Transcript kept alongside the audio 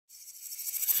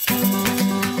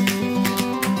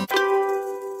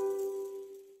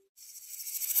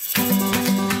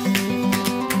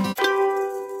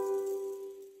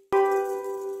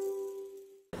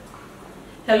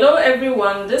Hello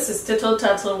everyone, this is Tittle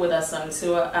Tattle with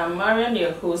Asantewa. I'm Marian,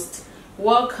 your host.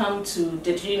 Welcome to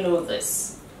Did You Know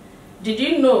This? Did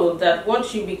you know that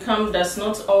what you become does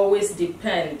not always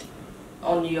depend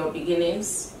on your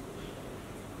beginnings?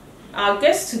 Our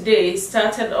guest today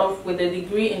started off with a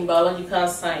degree in biological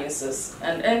sciences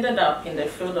and ended up in the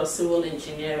field of civil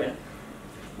engineering.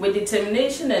 With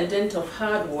determination and dint of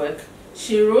hard work,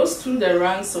 she rose through the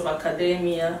ranks of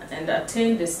academia and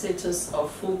attained the status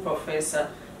of full professor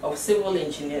of civil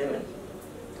engineering.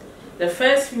 The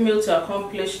first female to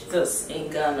accomplish this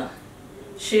in Ghana.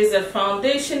 She is the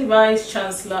Foundation Vice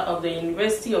Chancellor of the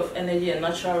University of Energy and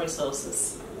Natural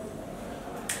Resources.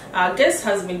 Our guest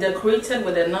has been decorated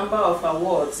with a number of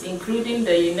awards, including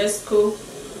the UNESCO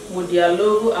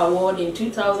Mudialogo Award in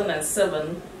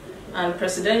 2007 and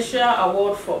Presidential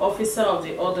Award for Officer of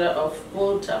the Order of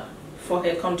Volta for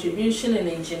her contribution in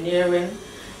engineering,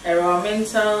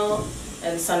 environmental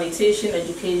and sanitation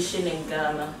education in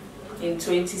Ghana in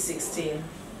 2016.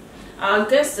 Our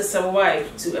guest is a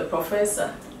wife to a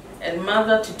professor and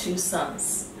mother to 2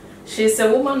 sons. She is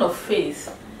a woman of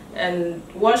faith and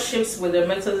worships with the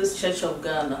Methodist Church of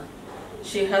Ghana.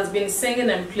 She has been singing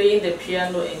and playing the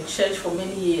piano in church for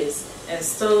many years and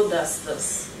still does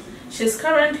this. She is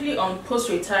currently on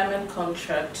post-retirement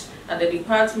contract at the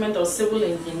Department of Civil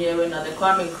Engineering at the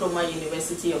Kwame Nkrumah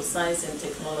University of Science and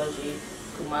Technology,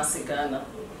 Kumasi, Ghana.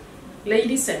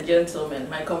 Ladies and gentlemen,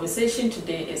 my conversation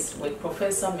today is with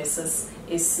Professor Mrs.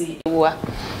 Esi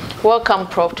Awuah. Welcome,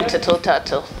 Prof, to Tittle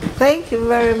Tattle. Thank you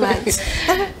very much.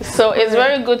 So it's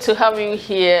very good to have you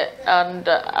here, and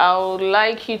I would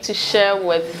like you to share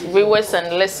with viewers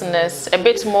and listeners a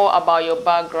bit more about your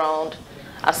background,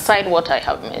 aside what I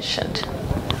have mentioned.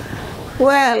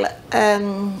 Well,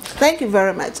 thank you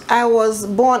very much. I was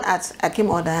born at Akim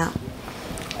Oda,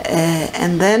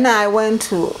 and then I went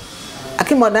to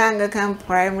Akim Oda Anglican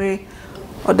Primary,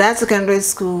 Oda Secondary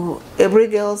School, Every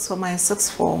Girls for my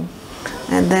 6th form,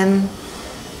 and then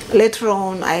later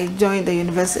on I joined the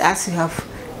university, as you have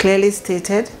clearly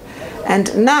stated,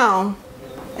 and now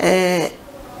I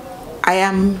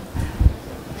am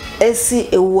Esi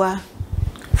Awuah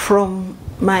from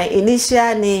my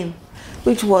initial name,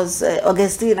 which was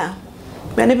Augustina.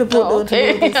 Many people don't know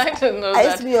this. I don't know I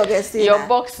used to be Augustina. Your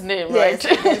box name, right?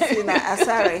 Yes, Augustina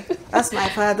Asare. That's my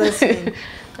father's name. Okay.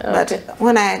 But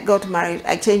when I got married,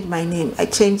 I changed my name. I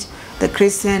changed the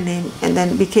Christian name and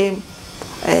then became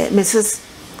Mrs.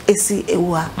 Esi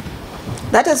Awuah.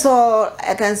 That is all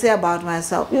I can say about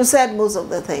myself. You said most of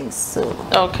the things. So.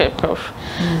 Okay, Prof.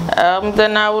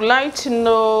 Then I would like to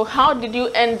know, how did you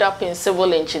end up in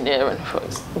civil engineering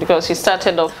first? Because you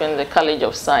started off in the College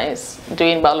of Science,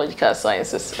 doing biological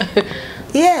sciences.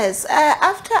 Yes,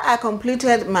 after I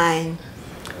completed my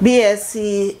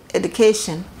BSc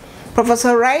education,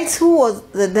 Professor Wright, who was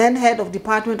the then head of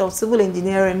Department of Civil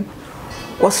Engineering,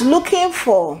 was looking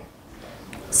for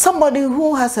somebody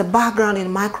who has a background in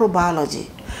microbiology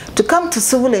to come to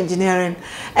civil engineering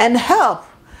and help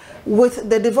with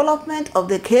the development of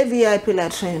the KVIP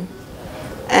latrine.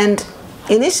 And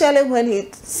initially when he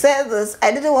said this,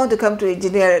 I didn't want to come to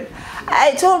engineering.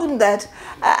 I told him that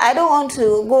I don't want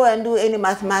to go and do any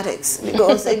mathematics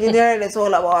because engineering is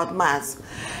all about maths.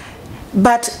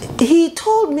 But he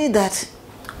told me that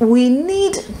we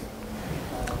need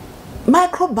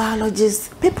microbiologists,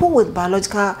 people with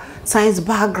biological science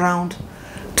background,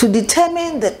 to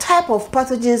determine the type of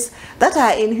pathogens that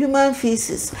are in human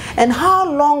feces and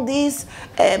how long these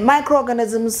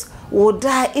microorganisms will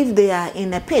die if they are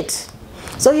in a pit.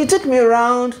 So he took me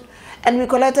around and we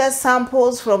collected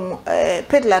samples from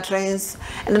pit latrines,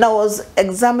 and then I was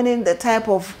examining the type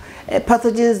of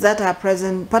pathogens that are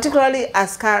present, particularly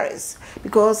Ascaris,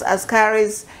 because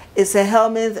Ascaris is a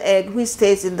helminth egg which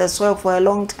stays in the soil for a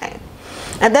long time.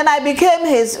 And then I became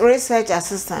his research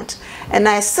assistant, and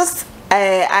I assisted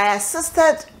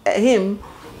him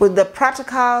with the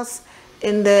practicals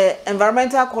in the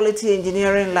environmental quality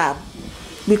engineering lab,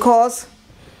 because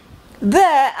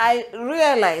there I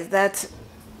realized that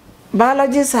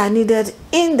biologists are needed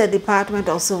in the Department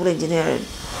of Civil Engineering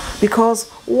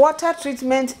because water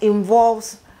treatment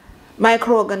involves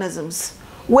microorganisms.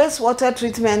 Wastewater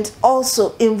treatment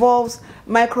also involves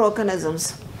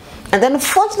microorganisms. And then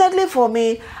fortunately for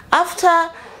me,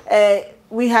 after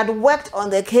we had worked on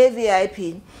the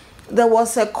KVIP, there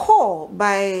was a call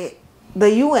by the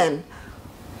UN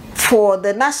for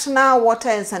the National Water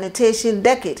and Sanitation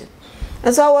Decade.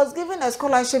 And so I was given a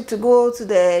scholarship to go to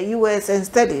the US and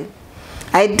study.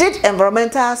 I did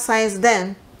environmental science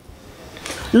then,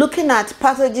 looking at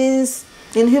pathogens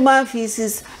in human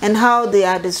feces and how they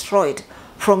are destroyed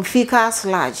from fecal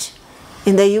sludge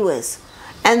in the US.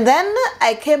 And then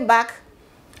I came back,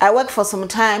 I worked for some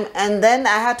time, and then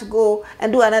I had to go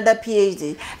and do another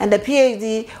PhD. And the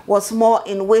PhD was more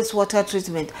in wastewater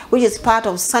treatment, which is part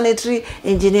of sanitary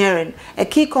engineering, a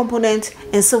key component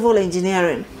in civil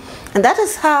engineering. And that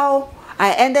is how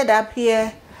I ended up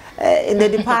here in the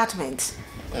department.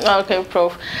 Okay,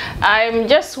 Prof. I'm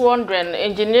just wondering,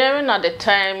 engineering at the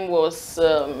time was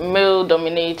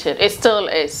male-dominated. It still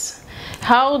is.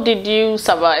 How did you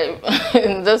survive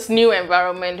in this new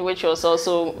environment, which was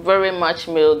also very much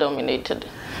male-dominated?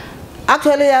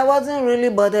 Actually, I wasn't really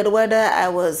bothered whether I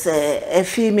was a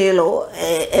female or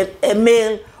a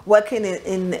male working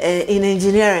in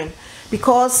engineering,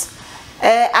 because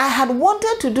I had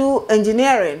wanted to do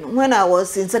engineering when I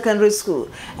was in secondary school,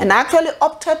 and I actually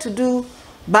opted to do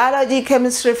biology,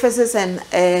 chemistry, physics, and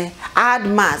add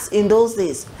maths in those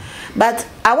days. But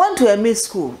I went to a mixed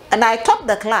school, and I topped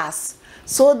the class.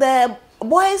 So the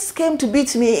boys came to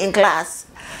beat me in class.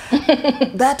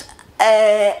 That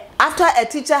after a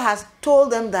teacher has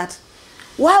told them that,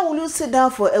 why will you sit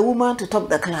down for a woman to top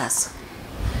the class?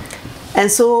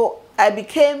 And so I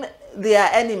became their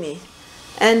enemy.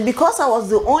 And because I was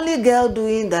the only girl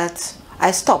doing that,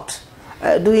 I stopped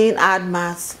doing add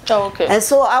maths. Oh, okay. And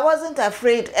so I wasn't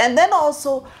afraid. And then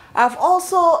also, I've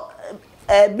also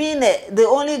been the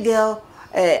only girl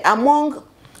among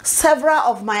several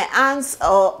of my aunts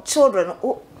or children,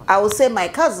 I would say my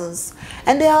cousins,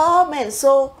 and they are all men.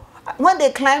 So when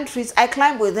they climb trees, I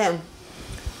climb with them.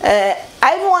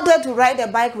 I even wanted to ride a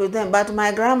bike with them, but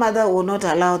my grandmother would not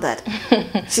allow that.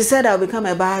 She said I'll become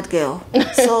a bad girl.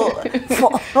 So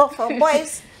for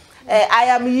boys, I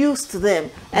am used to them,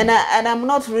 and I'm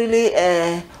not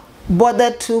really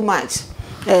bothered too much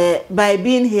by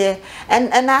being here.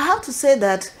 And I have to say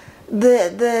that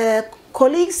the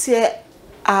colleagues here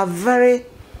are very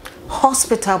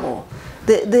hospitable.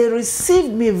 They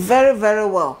received me very, very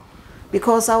well,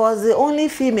 because I was the only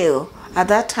female at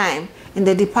that time in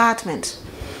the department.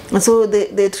 And so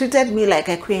they treated me like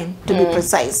a queen, to be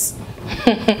precise.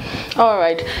 All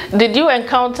right. Did you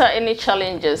encounter any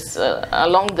challenges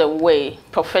along the way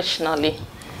professionally?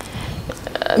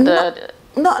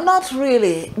 Not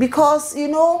really, because, you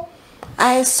know,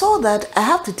 I saw that I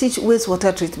have to teach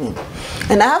wastewater treatment,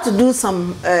 and I have to do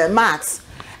some maths.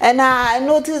 And I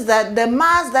noticed that the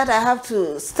maths that I have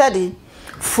to study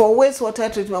for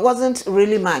wastewater treatment wasn't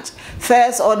really much.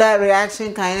 First order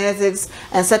reaction kinetics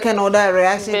and second order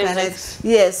reaction kinetics.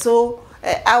 Yes, so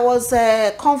I was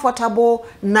comfortable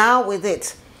now with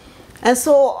it. And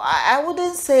so I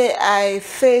wouldn't say I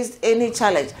faced any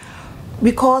challenge,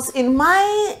 because in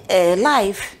my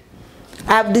life,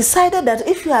 I've decided that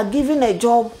if you are given a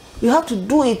job, you have to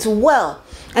do it well.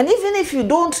 And even if you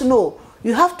don't know,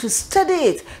 you have to study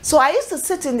it. So I used to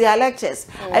sit in their lectures.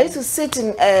 I used to sit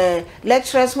in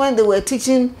lectures when they were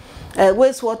teaching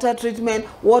wastewater treatment,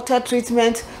 water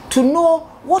treatment, to know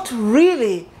what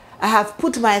really I have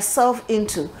put myself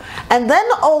into. And then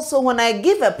also when I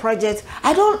give a project,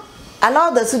 I don't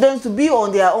allow the students to be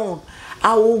on their own.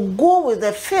 I will go with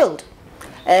the field,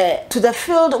 to the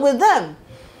field with them,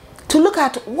 to look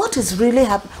at what is really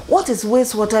happening, what is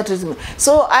wastewater treatment.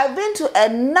 So I've been to a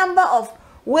number of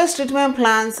waste treatment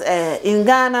plants in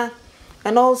Ghana,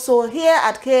 and also here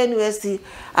at KNUST,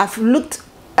 I've looked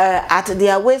at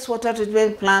their wastewater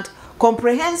treatment plant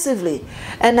comprehensively.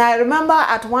 And I remember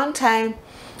at one time,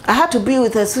 I had to be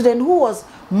with a student who was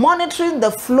monitoring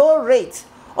the flow rate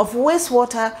of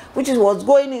wastewater, which was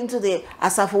going into the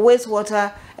Asafo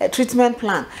wastewater treatment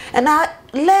plant. And I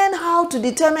learned how to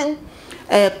determine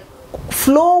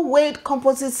flow weight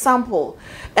composite sample.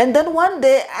 And then one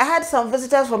day I had some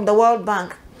visitors from the World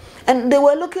Bank, and they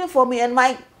were looking for me, and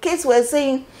my kids were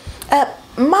saying,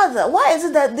 mother, why is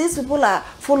it that these people are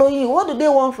following you? What do they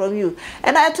want from you?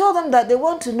 And I told them that they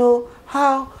want to know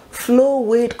how flow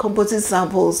weight composite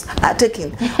samples are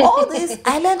taken. All this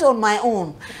I learned on my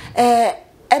own. And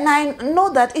I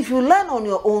know that if you learn on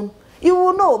your own, you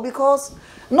will know, because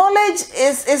knowledge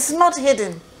is not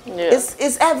hidden. Yeah.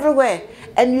 It's everywhere,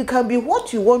 and you can be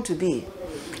what you want to be.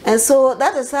 And so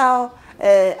that is how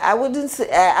I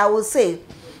would say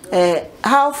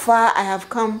how far I have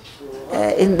come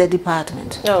in the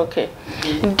department. Okay.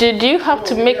 Did you have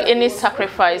to make any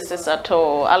sacrifices at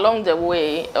all along the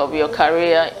way of your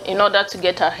career in order to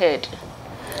get ahead?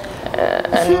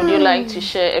 And would you like to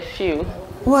share a few?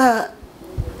 Well,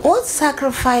 what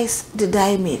sacrifice did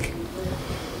I make?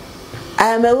 I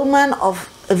am a woman of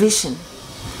vision.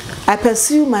 I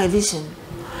pursue my vision.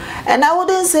 And I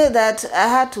wouldn't say that I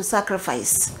had to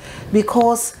sacrifice,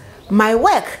 because my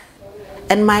work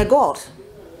and my God,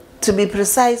 to be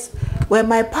precise, were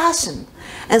my passion.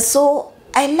 And so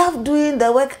I loved doing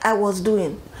the work I was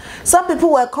doing. Some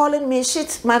people were calling me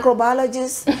shit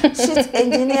microbiologist, shit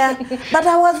engineer, but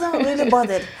I wasn't really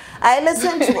bothered. I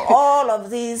listened to all of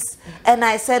these and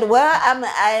I said, well,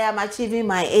 I am achieving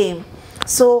my aim.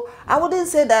 So I wouldn't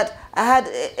say that I had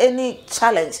any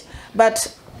challenge,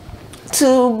 but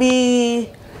to be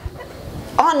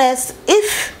honest,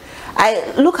 if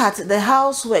I look at the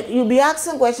housework, you'll be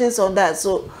asking questions on that.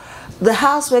 So the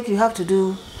housework you have to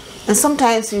do, and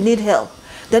sometimes you need help,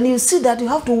 then you see that you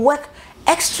have to work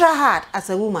extra hard as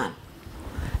a woman.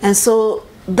 And so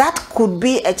that could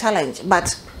be a challenge,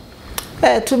 but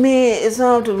to me, it's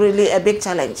not really a big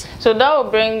challenge. So that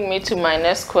will bring me to my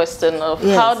next question of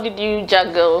how did you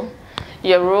juggle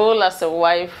your role as a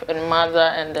wife and mother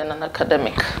and then an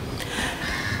academic?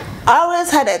 I always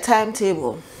had a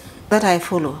timetable that I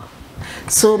follow.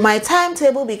 So my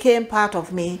timetable became part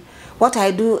of me. What I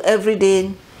do every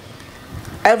day,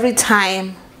 every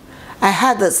time, I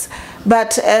had this.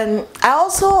 But I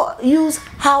also use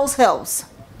house helps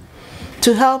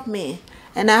to help me.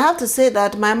 And I have to say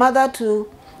that my mother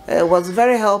too was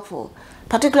very helpful,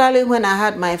 particularly when I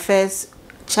had my first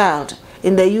child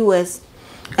in the US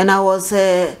and I was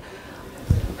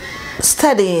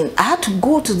studying. I had to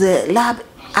go to the lab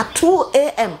at 2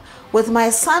 a.m. with my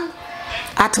son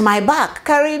at my back,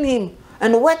 carrying him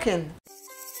and working.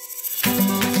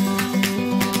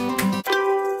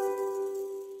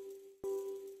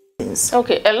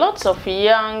 Okay, a lot of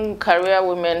young career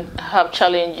women have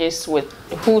challenges with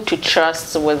who to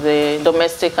trust with the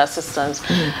domestic assistance.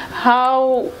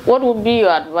 What would be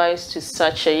your advice to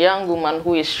such a young woman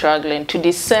who is struggling to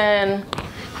discern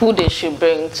who they should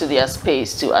bring to their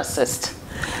space to assist?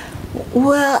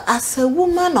 Well, as a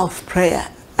woman of prayer,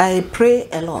 I pray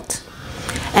a lot.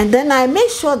 And then I make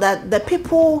sure that the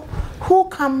people who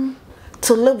come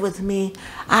to live with me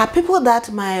are people that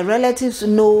my relatives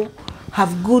know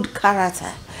have good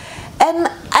character. And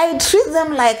I treat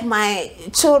them like my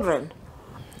children.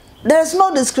 There's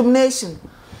no discrimination.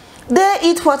 They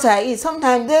eat what I eat.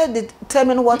 Sometimes they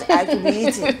determine what I should be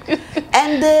eating.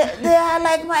 And they are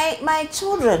like my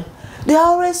children. They are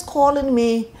always calling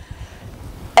me.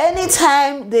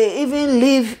 Anytime they even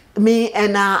leave me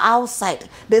and are outside,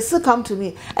 they still come to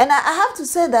me. And I have to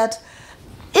say that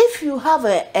if you have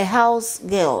a house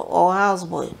girl or house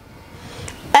boy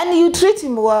and you treat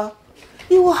him well,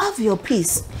 you will have your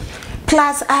peace.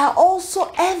 Plus, I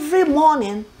also, every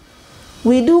morning,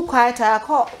 we do quiet time.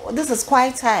 This is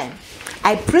quiet time.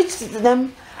 I preach to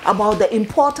them about the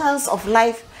importance of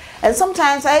life. And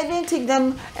sometimes I even teach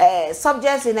them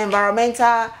subjects in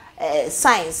environmental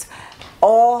science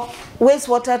or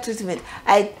wastewater treatment.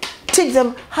 I teach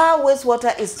them how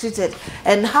wastewater is treated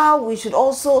and how we should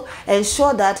also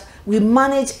ensure that we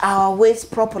manage our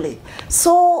waste properly.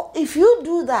 So if you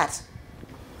do that,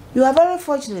 you are very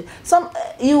fortunate.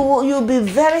 You'll be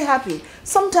very happy.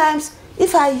 Sometimes,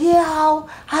 if I hear how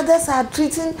others are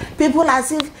treating people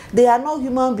as if they are not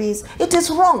human beings, it is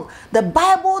wrong. The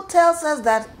Bible tells us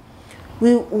that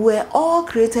we were all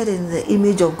created in the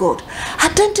image of God.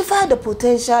 Identify the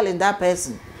potential in that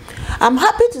person. I'm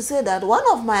happy to say that one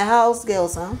of my house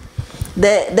girls,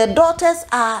 the daughters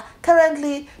are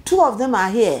currently, 2 of them are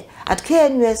here at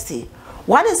KNUST.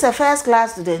 One is a first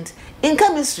class student in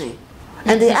chemistry.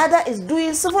 And the other is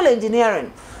doing civil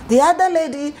engineering. The other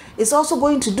lady is also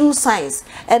going to do science.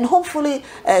 And hopefully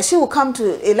she will come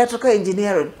to electrical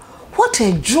engineering. What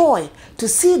a joy to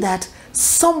see that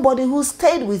somebody who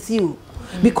stayed with you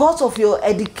because of your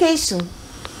education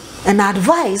and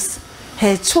advice,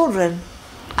 her children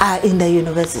are in the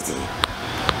university.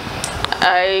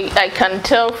 I can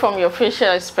tell from your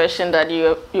facial expression that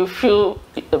you feel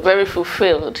very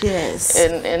fulfilled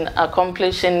in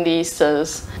accomplishing these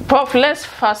things. Prof, let's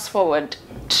fast forward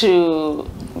to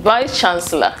Vice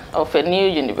Chancellor of a new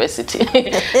university.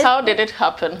 How did it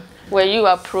happen? Were you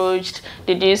approached?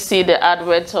 Did you see the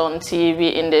adverts on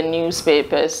TV, in the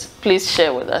newspapers? Please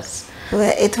share with us.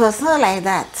 Well, it was not like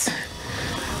that.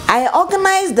 I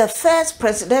organized the first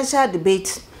presidential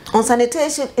debate on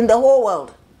sanitation in the whole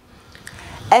world.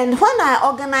 And when I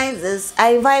organized this,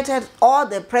 I invited all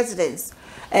the presidents,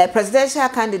 presidential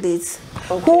candidates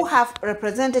who have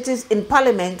representatives in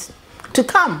parliament to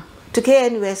come to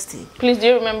KNUST. Please, do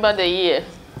you remember the year?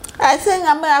 I think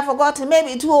I forgot,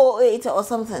 maybe 2008 or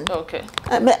something. Okay.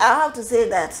 I have to say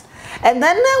that. And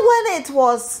then when it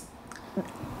was,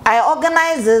 I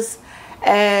organized this,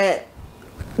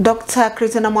 Dr.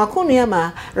 Kritina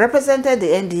Mwakunuyama represented the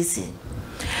NDC.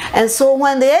 And so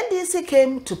when the NDC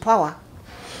came to power,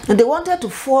 and they wanted to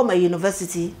form a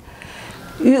university,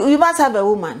 you must have a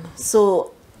woman.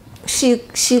 So she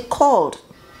called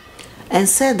and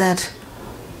said that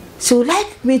she would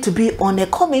like me to be on a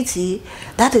committee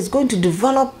that is going to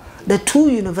develop the 2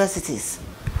 universities.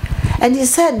 And he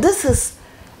said, this is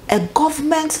a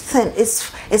government thing.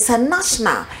 It's a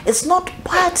national. It's not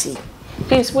party.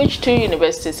 Please, which 2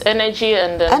 universities? Energy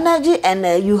and Energy and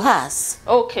UHAS.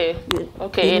 Okay.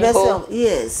 Okay.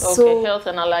 Yes. Okay. So, Health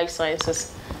and Allied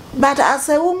Sciences. But as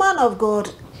a woman of God,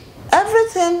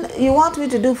 everything you want me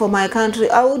to do for my country,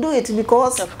 I will do it,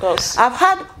 because of course I've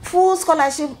had full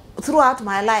scholarship throughout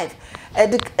my life.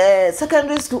 At the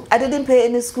secondary school, I didn't pay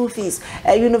any school fees.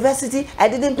 At university, I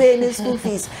didn't pay any school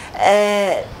fees.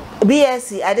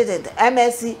 BSc, I didn't.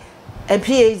 MSc and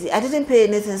PhD, I didn't pay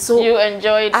anything. So you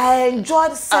enjoyed. I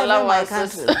enjoyed serving my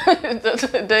country.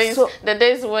 the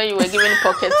days when you were given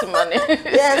pocket money.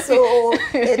 Yeah, so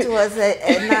it was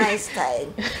a nice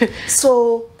time.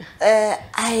 So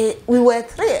we were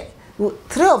 3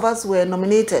 of us were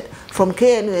nominated from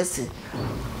KNUST.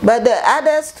 But the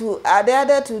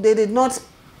other two, they did not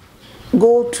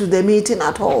go to the meeting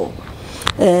at all.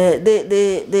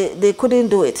 They couldn't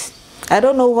do it. I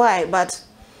don't know why, but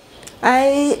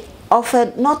I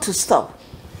offered not to stop.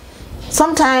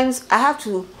 Sometimes I have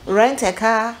to rent a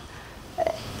car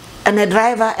and a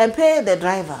driver and pay the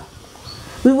driver.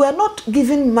 We were not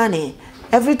giving money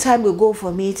every time we go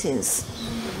for meetings,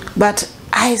 but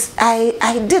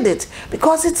I did it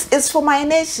because it's for my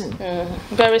nation.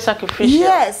 Very sacrificial.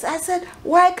 Yes, I said,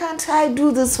 why can't I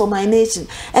do this for my nation?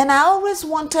 And I always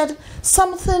wanted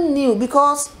something new,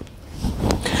 because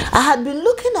I had been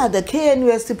looking at the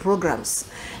KNUST programs,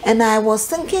 and I was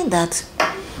thinking that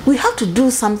we have to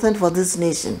do something for this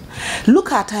nation.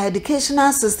 Look at our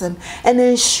educational system and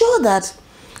ensure that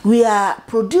we are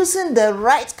producing the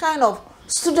right kind of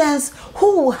students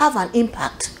who will have an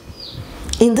impact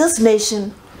in this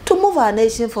nation to move our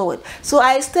nation forward. So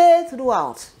I stayed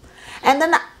throughout. And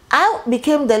then I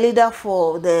became the leader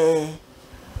for the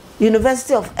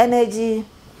University of Energy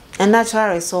and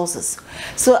Natural Resources.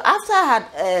 So after I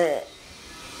had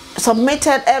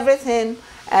submitted everything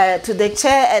to the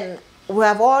chair and we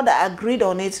have all agreed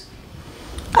on it,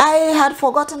 I had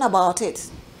forgotten about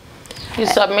it. You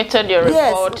submitted your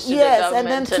report to the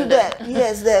government. And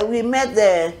then we met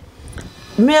the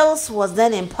Mills was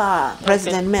then in power,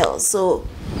 President Mills. So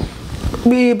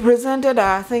we presented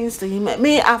our things to him.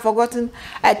 Me, I've forgotten.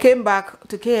 I came back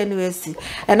to KNUST,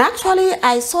 and actually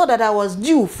I saw that I was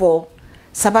due for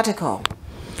sabbatical,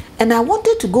 and I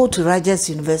wanted to go to Rajah's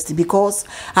University because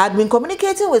I had been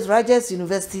communicating with Rajah's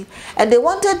University, and they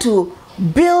wanted to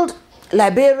build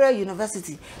Liberia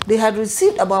University. They had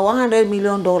received about $100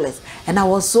 million, and I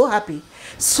was so happy.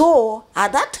 So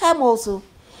at that time also,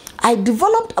 I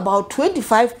developed about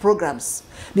 25 programs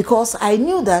because I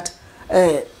knew that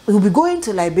we'll be going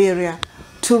to Liberia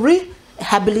to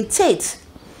rehabilitate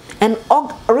and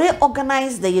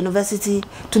reorganize the university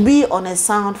to be on a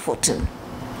sound footing.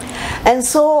 And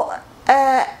so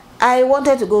I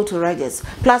wanted to go to Rajah's.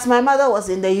 Plus my mother was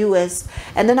in the US,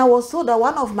 and then I was told that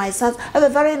one of my sons have a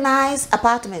very nice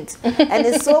apartment and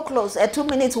it's so close, a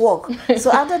 2-minute walk.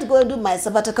 So I wanted to go and do my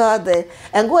sabbatical there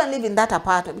and go and live in that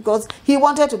apartment because he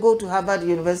wanted to go to Harvard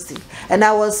University, and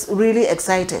I was really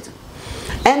excited.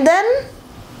 And then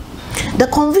the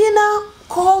convener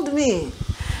called me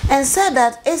and said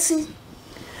that, Esi,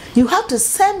 you have to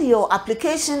send your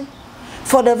application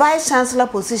for the Vice Chancellor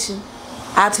position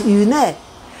at UENR,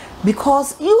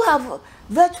 because you have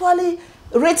virtually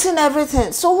written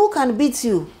everything. So who can beat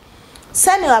you?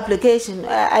 Send your application.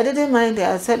 I didn't mind it.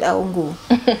 I said I won't go.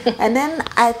 And then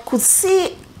I could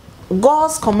see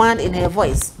God's command in her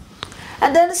voice.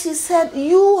 And then she said,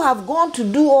 you have gone to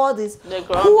do all this.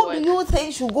 Who do you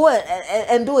think should go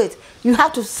and do it? You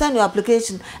have to send your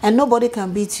application and nobody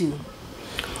can beat you.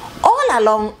 All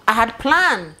along, I had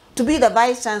planned to be the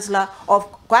Vice Chancellor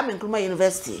of Kwame Nkrumah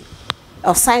University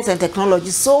of Science and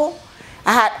Technology. So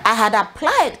I had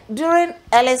applied during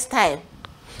LS time.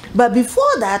 But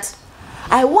before that,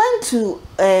 I went to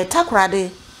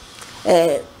Takoradi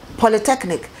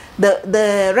Polytechnic.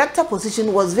 The rector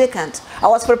position was vacant. I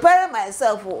was preparing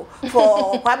myself for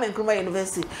Kwame Nkrumah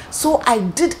University. So I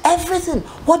did everything.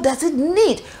 What does it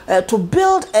need to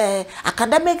build an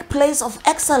academic place of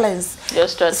excellence? Your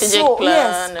strategic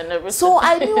plan and everything. So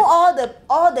I knew all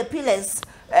the pillars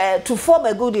to form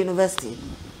a good university.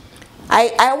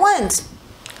 I went,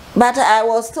 but I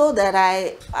was told that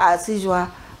as usual,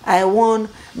 I won,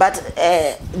 but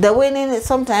the winning,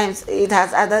 sometimes it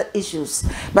has other issues.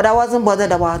 But I wasn't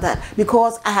bothered about that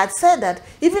because I had said that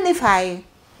even if I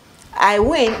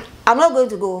win, I'm not going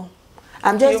to go.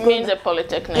 I'm just You mean the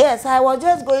Polytechnic? Yes, I was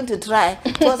just going to try.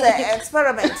 It was an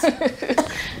experiment.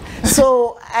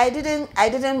 So I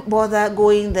didn't bother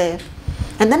going there.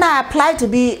 And then I applied to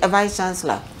be a vice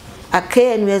chancellor at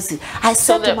KNUST. I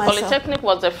said to myself, so the Polytechnic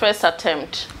was the first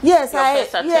attempt. Yes,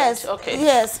 Yes, okay.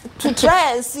 Yes, to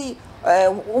try and see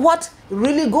what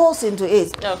really goes into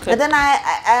it. Okay. And then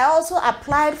I also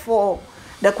applied for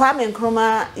the Kwame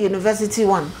Nkrumah University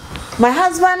one. My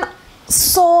husband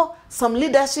saw some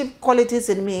leadership qualities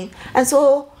in me, and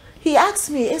so he asked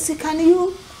me, Esi, can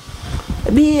you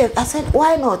be? I said,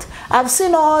 why not? I've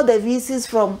seen all the VCs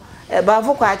from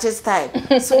Bafo Kwache's time.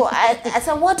 So I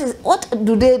said, what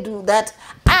do they do that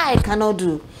I cannot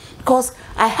do? Because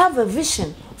I have a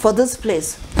vision for this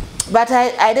place, but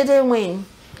I didn't win.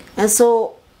 And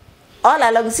so all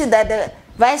along, see that the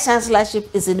vice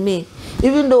chancellorship is in me,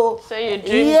 even though. So you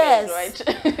dream big, right?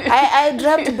 I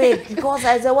dreamt big, because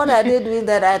I said, what are they doing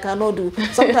that I cannot do?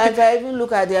 Sometimes I even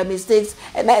look at their mistakes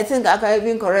and I think I can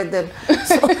even correct them.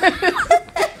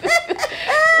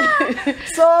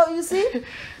 So you see,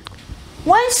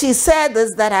 when she said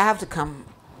this, that I have to come,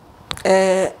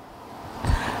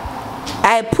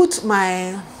 I put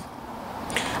my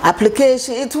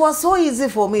application. It was so easy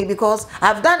for me because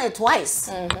I've done it twice.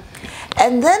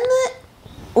 And then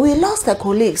we lost a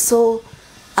colleague, so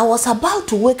I was about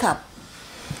to wake up,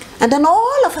 and then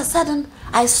all of a sudden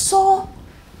I saw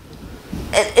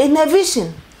in a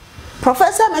vision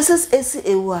Professor Mrs. Esi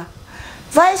Awuah,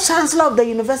 Vice Chancellor of the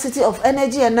University of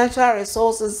Energy and Natural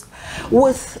Resources,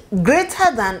 with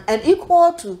greater than and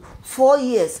equal to 4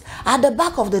 years, at the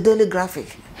back of the daily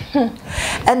graphic.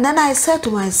 And then I said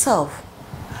to myself,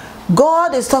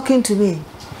 God is talking to me.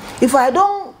 If I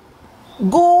don't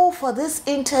go for this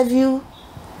interview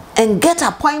and get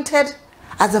appointed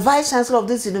as the Vice Chancellor of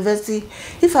this university,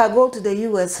 if I go to the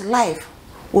US, life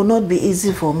will not be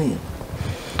easy for me.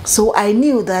 So I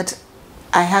knew that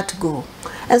I had to go.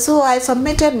 And so I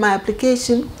submitted my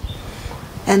application,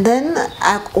 and then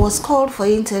I was called for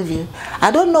interview.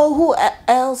 I don't know who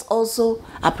else also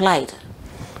applied,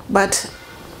 but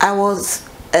I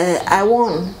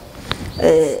won,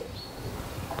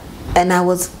 and I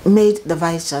was made the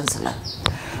Vice Chancellor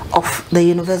of the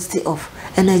University of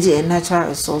Energy and Natural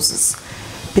Resources,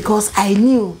 because I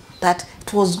knew that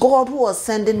it was God who was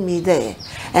sending me there.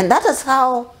 And that is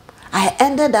how I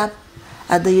ended up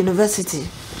at the university.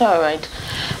 All right.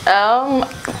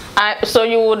 So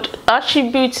you would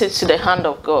attribute it to the hand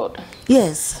of God.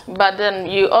 Yes. But then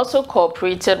you also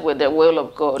cooperated with the will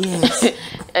of God. Yes.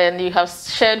 And you have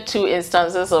shared 2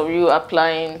 instances of you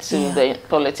applying to the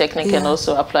Polytechnic and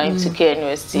also applying to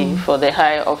KNUST for the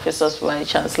higher office of Vice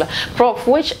Chancellor. Prof,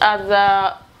 which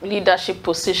other leadership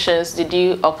positions did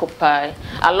you occupy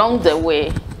along the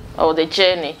way or the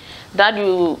journey that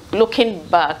you, looking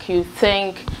back, you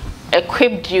think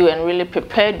equipped you and really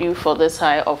prepared you for this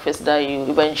high office that you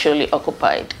eventually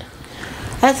occupied?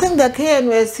 I think the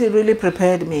KNUST really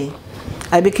prepared me.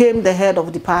 I became the head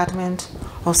of Department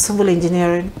of Civil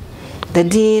Engineering, the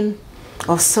Dean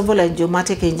of Civil and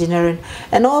Geomatic Engineering,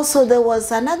 and also there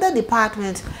was another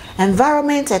department,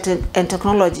 Environment and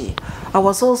Technology. I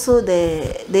was also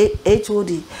the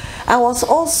HOD. I was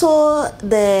also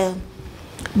the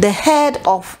head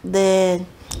of the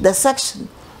section,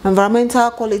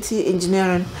 Environmental Quality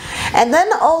Engineering. And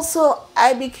then also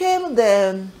I became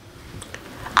the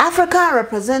African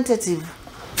representative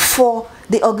for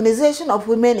the Organization of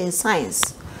Women in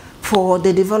Science for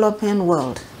the developing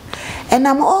world. And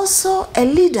I'm also a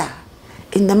leader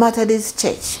in the Methodist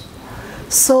Church.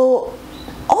 So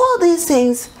all these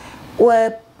things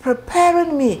were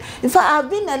preparing me. In fact, I've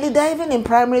been a leader even in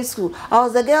primary school. I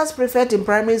was the girls prefect in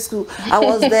primary school. I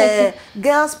was the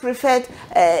girls prefect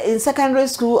in secondary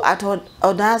school at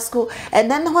Oda School. And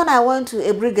then when I went to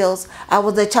Ebri Girls, I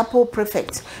was the chapel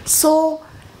prefect. So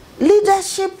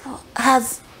leadership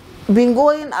has been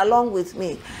going along with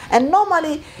me. And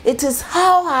normally it is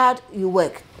how hard you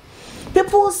work.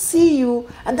 People see you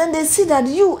and then they see that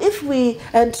you, if we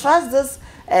entrust this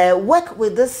work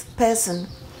with this person,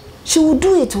 she will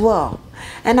do it well.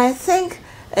 And I think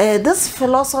this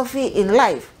philosophy in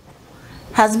life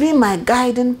has been my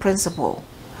guiding principle,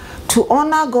 to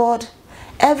honor God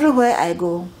everywhere I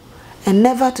go and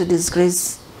never to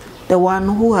disgrace the one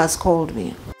who has called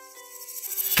me.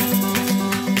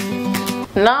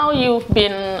 Now you've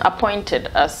been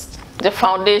appointed as the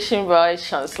Foundation Vice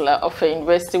Chancellor of a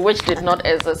university which did not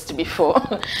exist before.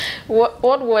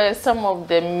 What were some of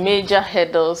the major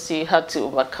hurdles you had to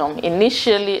overcome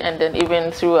initially and then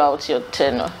even throughout your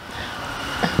tenure?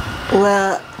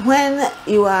 Well, when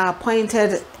you are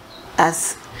appointed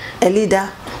as a leader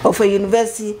of a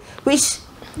university which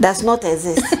does not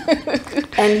exist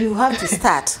and you have to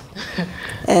start,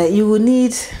 you will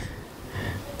need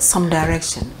some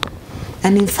direction.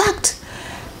 And in fact,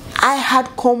 I had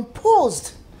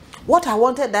composed what I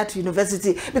wanted that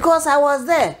university, because I was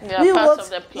there. Yeah, we wrote, of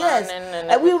the planning, yes,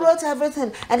 and we wrote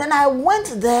everything. And then I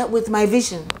went there with my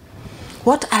vision.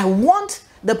 What I want,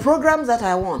 the programs that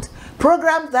I want,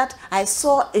 programs that I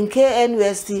saw in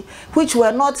KNUST, which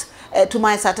were not to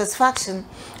my satisfaction,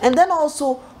 and then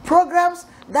also programs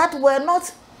that were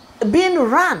not being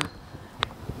run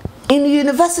in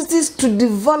universities to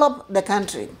develop the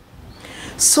country.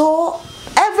 So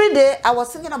every day I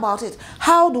was thinking about it.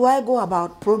 How do I go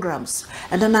about programs?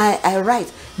 And then I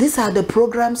write, these are the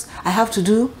programs I have to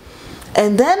do.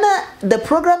 And then the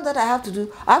programs that I have to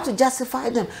do, I have to justify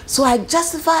them. So I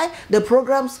justify the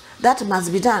programs that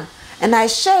must be done. And I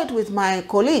share it with my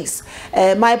colleagues.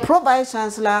 My Prof Vice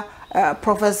Chancellor,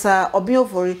 Professor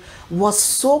Obiofori, was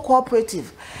so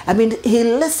cooperative. I mean, he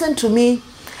listened to me.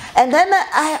 And then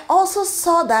I also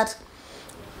saw that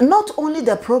not only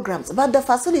the programs, but the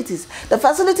facilities. The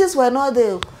facilities were not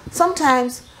there.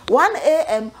 Sometimes 1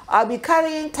 a.m. I'll be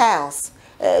carrying tiles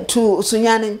to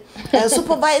Sunyani and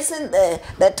supervising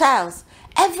the tiles.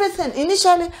 Everything.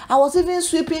 Initially, I was even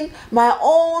sweeping my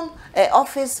own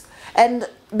office, and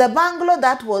the bungalow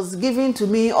that was given to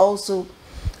me also.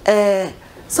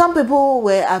 Some people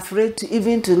were afraid to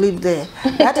even to live there.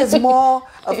 That is more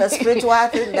of a spiritual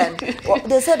thing than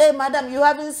they said, hey, madam, you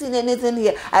haven't seen anything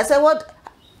here. I said, what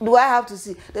do I have to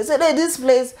see? They said, hey, this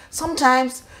place,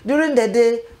 sometimes during the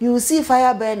day, you will see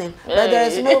fire burning, but there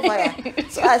is no fire.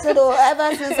 So I said, oh,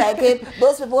 ever since I came,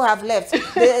 those people have left.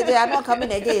 They are not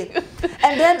coming again.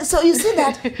 And then, so you see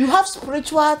that you have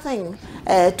spiritual thing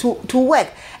to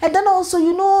work. And then also,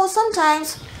 you know,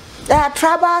 sometimes there are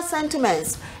tribal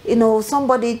sentiments. You know,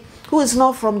 somebody who is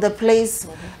not from the place,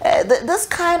 this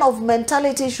kind of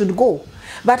mentality should go.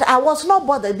 But I was not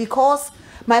bothered, because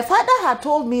my father had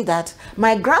told me that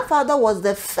my grandfather was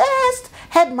the first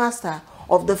headmaster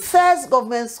of the first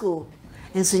government school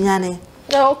in Sunyani.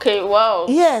 Okay, wow.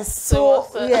 Yes, so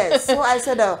yes, so I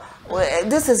said,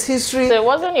 this is history. So it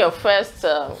wasn't your first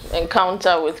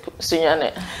encounter with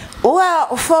Sunyani?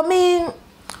 Well, for me,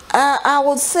 I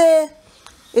would say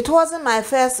it wasn't my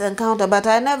first encounter, but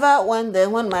I never went there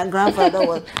when my grandfather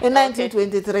was in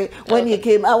 1923. When he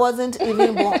came, I wasn't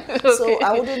even born, so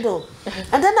I wouldn't know.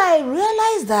 And then I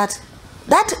realized that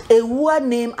Awuah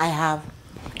name I have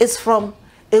is from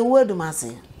Awuah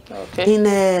Dumasi,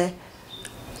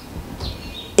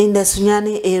 in the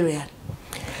Sunyani area.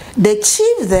 The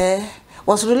chief there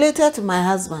was related to my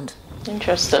husband.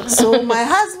 Interesting. So my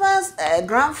husband's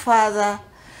grandfather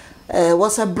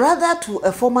was a brother to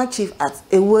a former chief at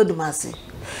Awuah Dumasi.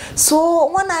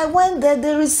 So when I went there,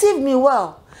 they received me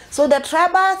well. So the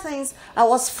tribal things, I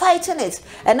was fighting it.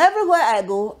 And everywhere I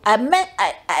go,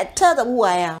 I tell them who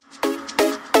I am.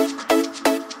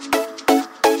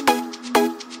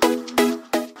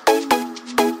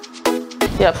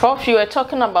 Yeah, Prof, you were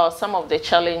talking about some of the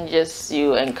challenges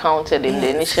you encountered in the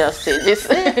initial stages.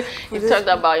 You talked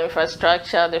about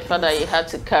infrastructure, the fact that you had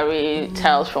to carry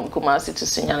tiles from Kumasi to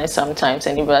Sunyani sometimes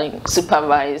and even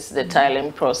supervise the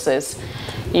tiling process,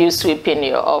 you sweeping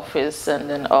your office and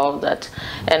then all that.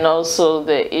 And also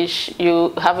the issue,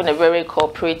 you having a very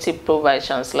cooperative Prof Vice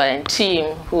Chancellor and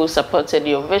team who supported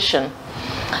your vision.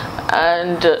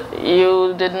 And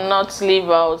you did not leave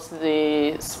out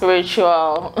the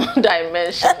spiritual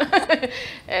dimension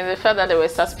and the fact that they were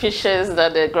suspicious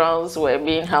that the grounds were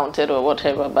being haunted or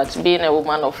whatever. But being a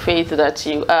woman of faith that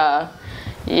you are,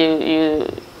 you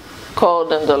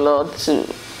called on the Lord to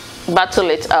battle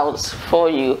it out for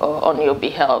you or on your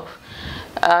behalf.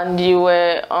 And you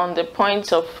were on the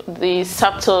point of the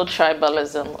subtle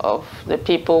tribalism of the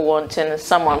people wanting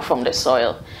someone from the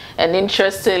soil. And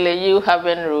interestingly, you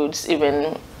having roots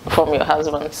even from your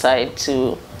husband's side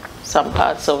to some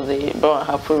parts of the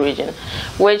Hapu region,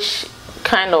 which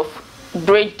kind of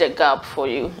bridged the gap for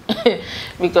you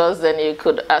because then you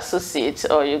could associate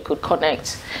or you could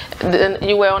connect. Then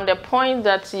you were on the point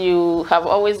that you have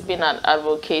always been an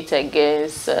advocate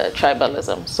against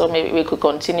tribalism. So maybe we could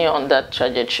continue on that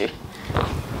trajectory.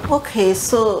 Okay,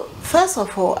 so first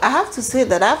of all, I have to say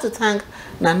that I have to thank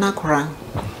Nana Kurang.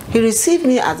 He received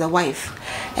me as a wife,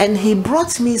 and he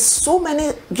brought me so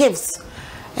many gifts,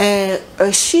 a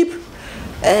sheep,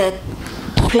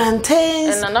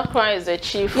 plantains. And Nana Kurang is the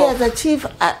chief of... the chief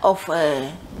of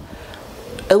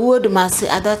Awuah Dumasi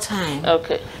at that time.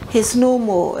 Okay. He's no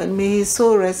more, and may his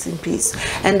soul rest in peace.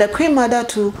 And the Queen Mother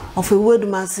too of Awuah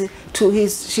Dumasi,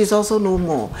 she's also no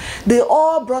more. They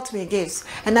all brought me gifts,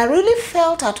 and I really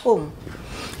felt at home.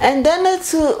 And then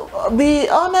to be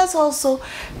honest also,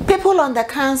 people on the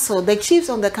council, the chiefs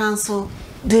on the council,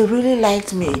 they really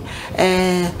liked me.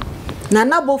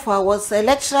 Nana Bofa was a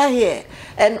lecturer here,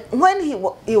 and when he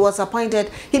was appointed,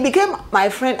 he became my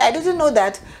friend. I didn't know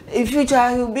that in future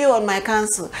he will be on my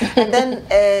council. And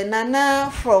then Nana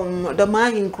from the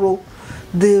Mahinkro,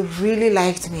 they really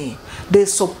liked me. They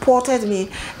supported me,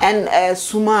 and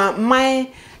Suma, my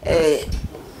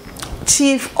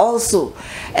chief also,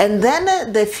 and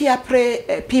then the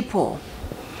Fiapre people.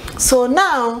 So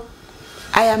now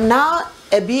I am now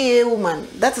a BA woman.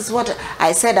 That is what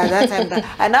I said at that time. But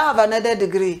I now have another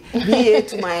degree, BA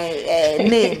to my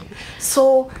name.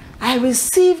 So I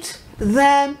received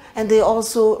them, and they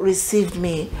also received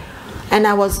me, and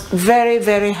I was very,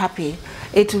 very happy.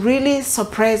 It really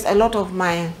surprised a lot of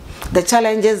the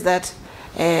challenges that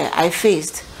I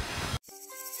faced.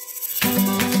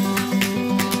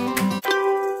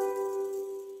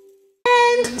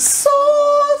 And so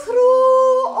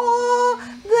through all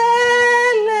the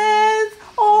length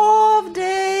of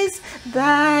days,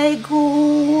 thy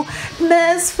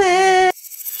goodness fails.